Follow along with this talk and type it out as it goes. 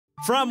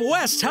From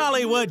West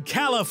Hollywood,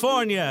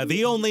 California,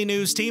 the only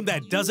news team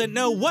that doesn't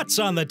know what's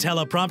on the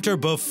teleprompter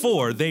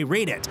before they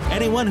read it.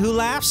 Anyone who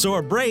laughs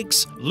or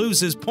breaks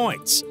loses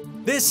points.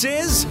 This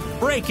is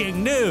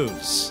Breaking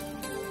News.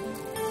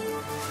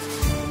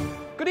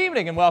 Good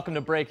evening and welcome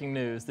to Breaking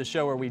News, the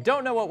show where we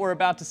don't know what we're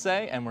about to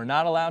say and we're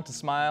not allowed to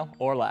smile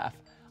or laugh.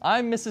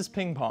 I'm Mrs.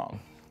 Ping Pong.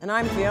 And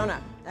I'm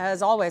Fiona.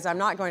 As always, I'm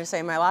not going to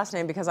say my last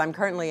name because I'm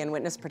currently in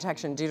witness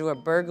protection due to a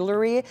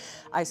burglary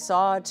I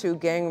saw two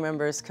gang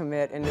members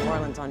commit in New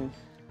Orleans on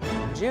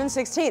June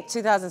 16th,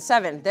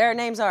 2007. Their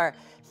names are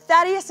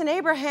Thaddeus and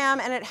Abraham,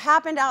 and it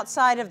happened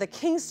outside of the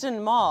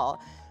Kingston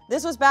Mall.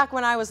 This was back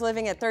when I was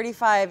living at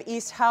 35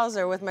 East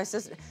Hauser with my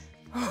sister.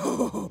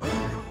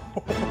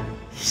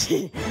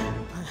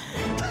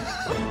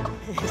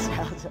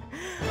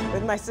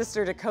 With my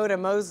sister Dakota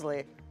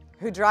Mosley,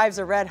 who drives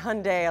a red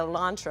Hyundai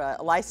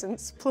Elantra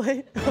license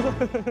plate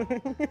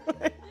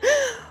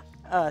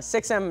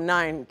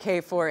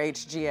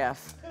 6M9K4HGF.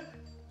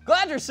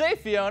 Glad you're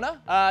safe,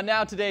 Fiona.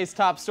 Now today's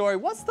top story.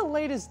 What's the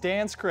latest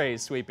dance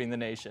craze sweeping the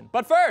nation?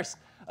 But first,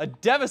 a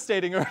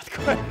devastating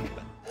earthquake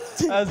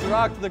has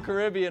rocked the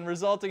Caribbean,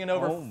 resulting in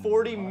over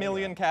 40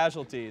 million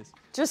casualties.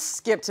 Just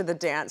skip to the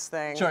dance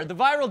thing. Sure, the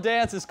viral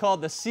dance is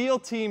called the SEAL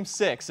Team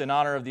 6 in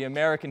honor of the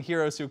American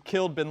heroes who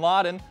killed bin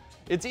Laden.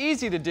 It's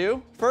easy to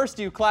do. First,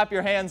 you clap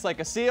your hands like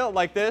a seal,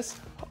 like this.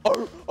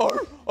 Arr, arr,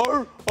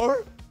 arr,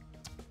 arr.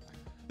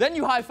 Then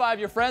you high-five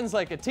your friends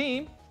like a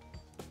team.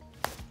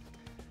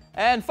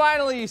 And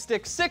finally, you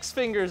stick 6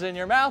 fingers in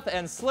your mouth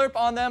and slurp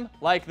on them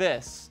like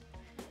this.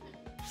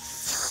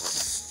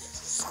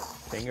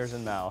 Fingers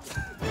in mouth.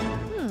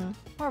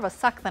 More of a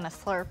suck than a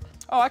slurp.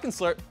 Oh, I can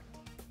slurp.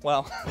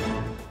 Well.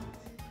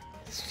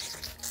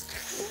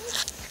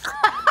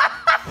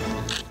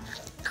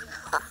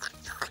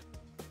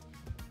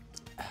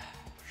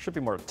 Should be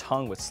more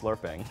tongue with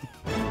slurping.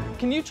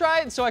 Can you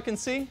try it so I can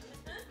see?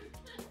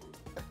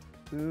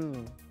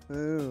 Ooh,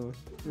 ooh.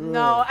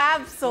 No,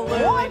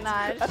 absolutely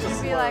not. It That's a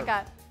should be slurp. like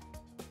a.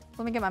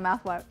 Let me get my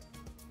mouth wet.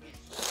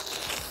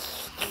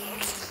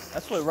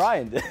 That's what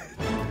Ryan did.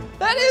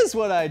 That is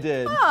what I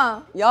did.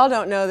 Huh. Y'all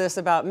don't know this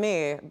about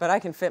me, but I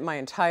can fit my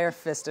entire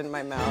fist in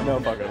my mouth. No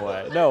fucking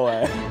way. No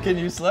way. Can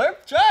you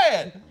slurp? Try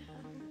it.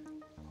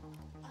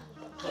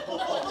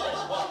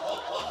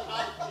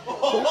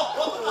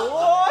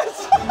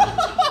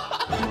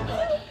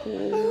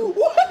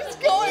 What's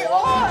going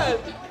on?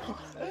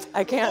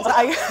 I can't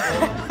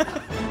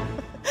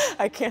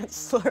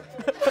slurp.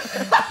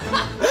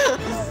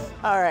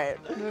 All right.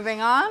 Moving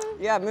on.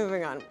 Yeah,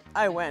 moving on.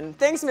 I win.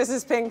 Thanks,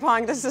 Mrs. Ping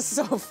Pong. This is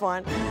so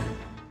fun.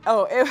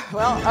 Oh,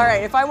 well, all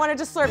right. If I wanted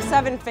to slurp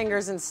 7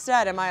 fingers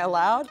instead, am I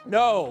allowed?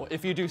 No,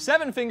 if you do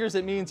 7 fingers,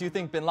 it means you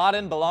think bin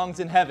Laden belongs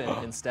in heaven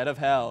instead of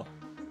hell.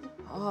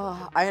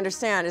 Oh, I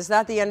understand. Is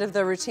that the end of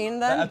the routine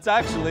then? That's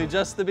actually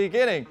just the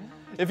beginning.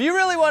 If you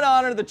really want to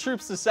honor the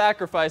troops of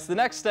sacrifice, the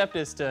next step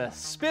is to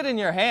spit in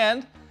your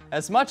hand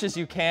as much as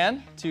you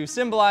can to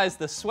symbolize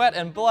the sweat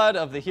and blood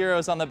of the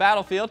heroes on the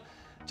battlefield.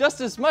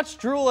 Just as much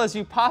drool as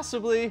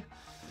possible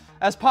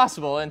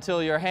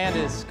until your hand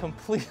is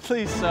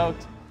completely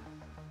soaked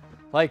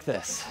like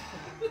this.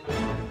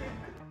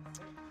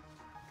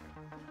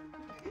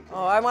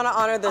 Oh, I want to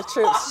honor the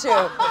troops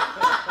too.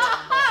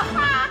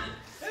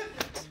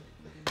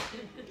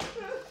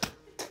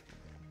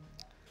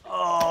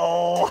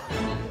 Oh.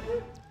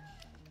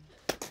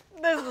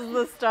 This is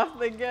the stuff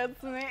that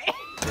gets me.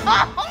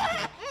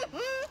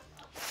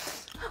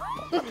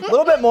 A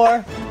little bit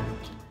more.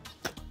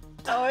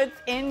 Oh,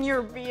 it's in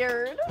your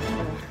beard.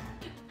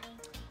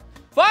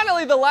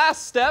 Finally, the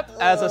last step,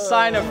 as a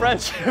sign of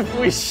friendship,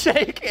 we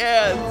shake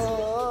hands.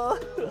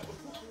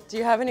 Do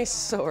you have any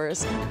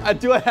sores?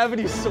 Do I have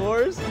any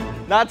sores?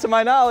 Not to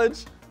my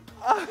knowledge.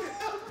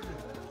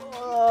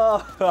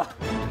 Oh.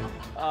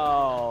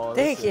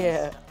 Thank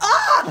you.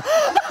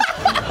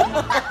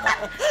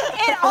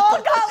 It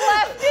all got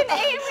left in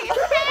Amy's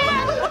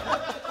hand.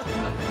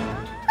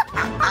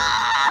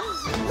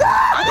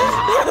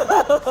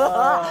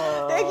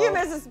 Thank you,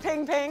 Mrs.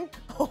 Ping Ping.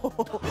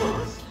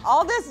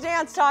 All this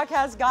dance talk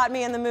has got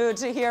me in the mood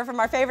to hear from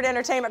our favorite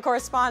entertainment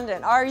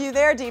correspondent. Are you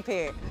there,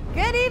 DP?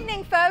 Good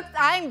evening, folks.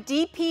 I'm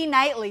DP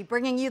Knightley,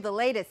 bringing you the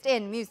latest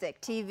in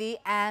music, TV,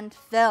 and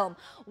film.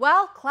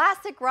 Well,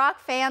 classic rock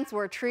fans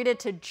were treated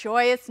to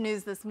joyous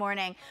news this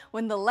morning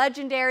when the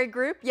legendary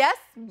group, yes,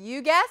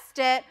 you guessed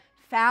it,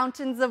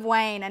 Fountains of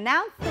Wayne,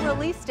 announced the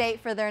release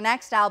date for their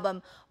next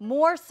album,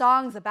 More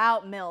Songs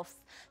About MILFs.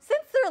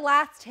 Since their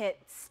last hit,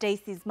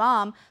 Stacy's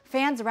Mom,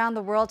 fans around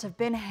the world have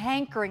been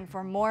hankering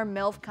for more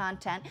MILF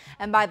content,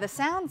 and by the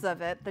sounds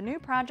of it, the new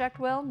project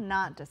will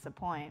not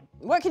disappoint.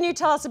 What can you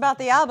tell us about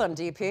the album,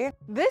 DP?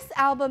 This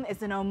album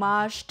is an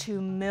homage to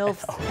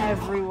MILFs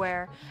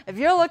everywhere. If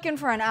you're looking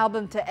for an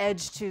album to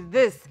edge to,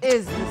 this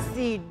is the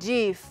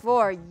CD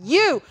for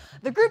you.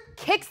 The group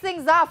kicks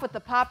things off with the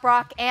pop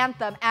rock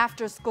anthem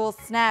After School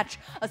Snatch,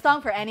 a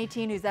song for any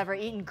teen who's ever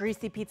eaten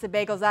greasy pizza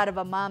bagels out of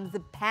a mom's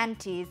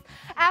panties.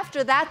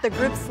 After that, the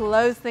group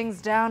slows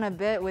things down a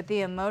bit with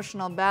the emotional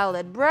emotional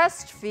ballad,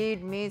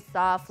 Breastfeed Me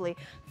Softly,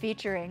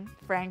 featuring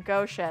Frank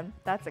Ocean.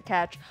 That's a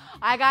catch.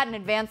 I got an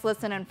advanced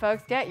listen, and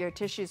folks, get your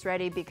tissues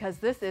ready because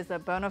this is a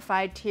bona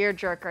fide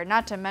tearjerker,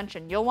 not to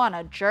mention you'll want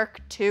to jerk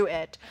to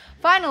it.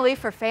 Finally,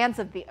 for fans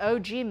of the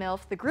OG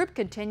MILF, the group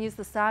continues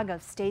the saga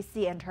of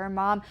Stacy and her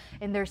mom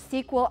in their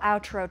sequel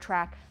outro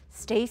track,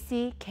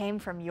 Stacy Came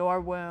From Your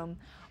Womb.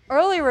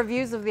 Early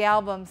reviews of the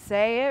album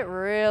say it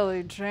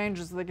really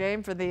changes the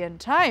game for the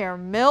entire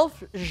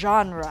MILF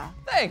genre.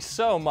 Thanks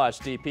so much,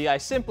 DP. I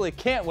simply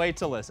can't wait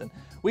to listen.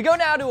 We go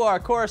now to our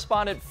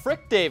correspondent,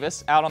 Frick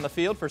Davis, out on the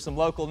field for some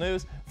local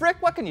news. Frick,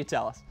 what can you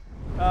tell us?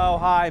 Oh,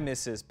 hi,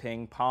 Mrs.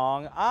 Ping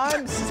Pong.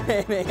 I'm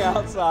standing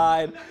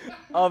outside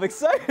of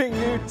exciting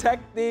new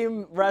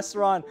tech-themed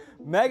restaurant,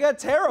 Mega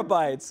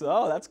Terabytes.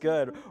 Oh, that's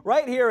good.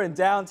 Right here in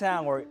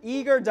downtown, where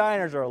eager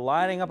diners are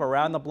lining up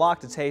around the block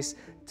to taste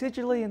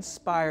digitally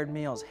inspired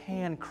meals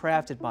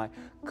handcrafted by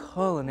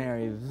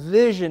culinary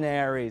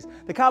visionaries.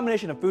 The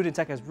combination of food and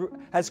tech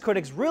has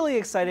critics really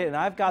excited, and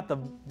I've got the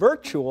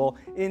virtual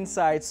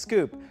inside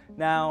scoop.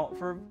 Now,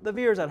 for the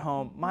viewers at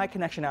home, my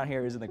connection out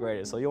here isn't the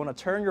greatest, so you want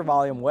to turn your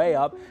volume way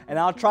up, and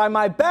I'll try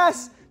my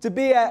best to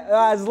be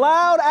as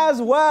loud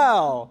as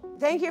well.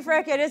 Thank you,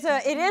 Frick. It is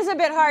a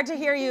bit hard to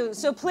hear you,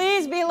 so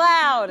please be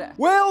loud.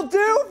 Will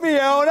do,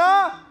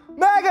 Fiona!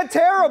 Mega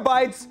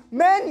Terabytes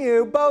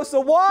menu boasts a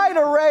wide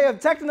array of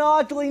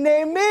technologically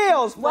named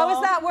meals. What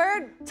was that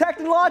word?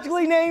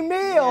 Technologically named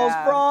meals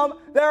from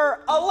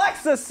their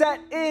Alexa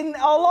set-in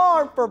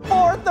alarm for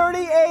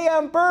 4:30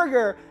 a.m.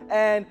 burger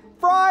and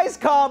fries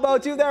combo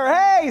to their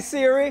Hey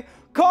Siri,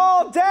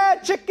 call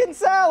Dad chicken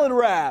salad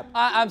wrap.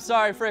 I'm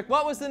sorry, Frick.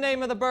 What was the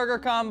name of the burger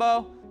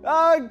combo?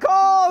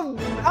 Call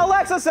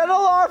Alexa set an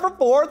alarm for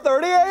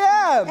 4:30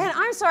 a.m. And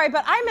I'm sorry,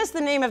 but I missed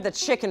the name of the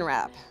chicken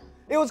wrap.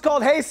 It was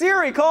called Hey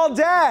Siri, call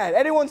Dad.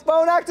 Anyone's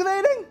phone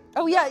activating?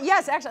 Oh yeah,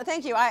 yes, actually,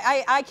 thank you.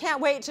 I can't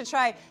wait to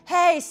try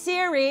Hey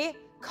Siri,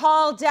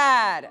 call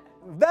Dad.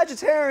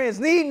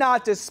 Vegetarians need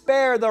not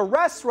despair. The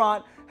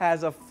restaurant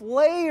has a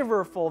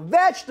flavorful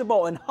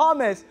vegetable and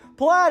hummus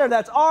platter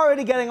that's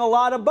already getting a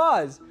lot of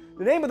buzz.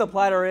 The name of the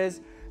platter is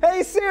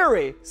Hey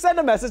Siri, send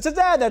a message to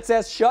Dad that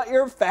says shut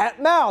your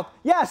fat mouth.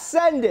 Yes,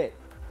 send it.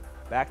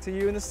 Back to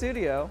you in the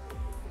studio.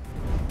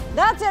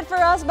 That's it for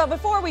us, but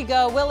before we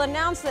go, we'll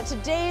announce that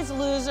today's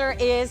loser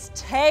is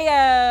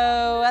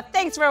Teo.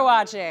 Thanks for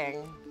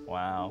watching.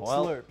 Wow.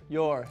 Well, Slurp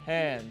your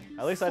hand.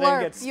 at least I didn't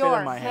get spit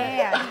in my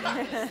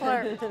hand.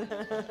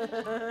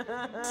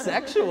 Slurp.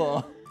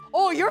 Sexual.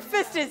 Oh, your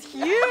fist is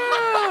huge!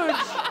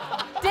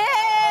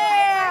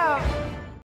 Damn!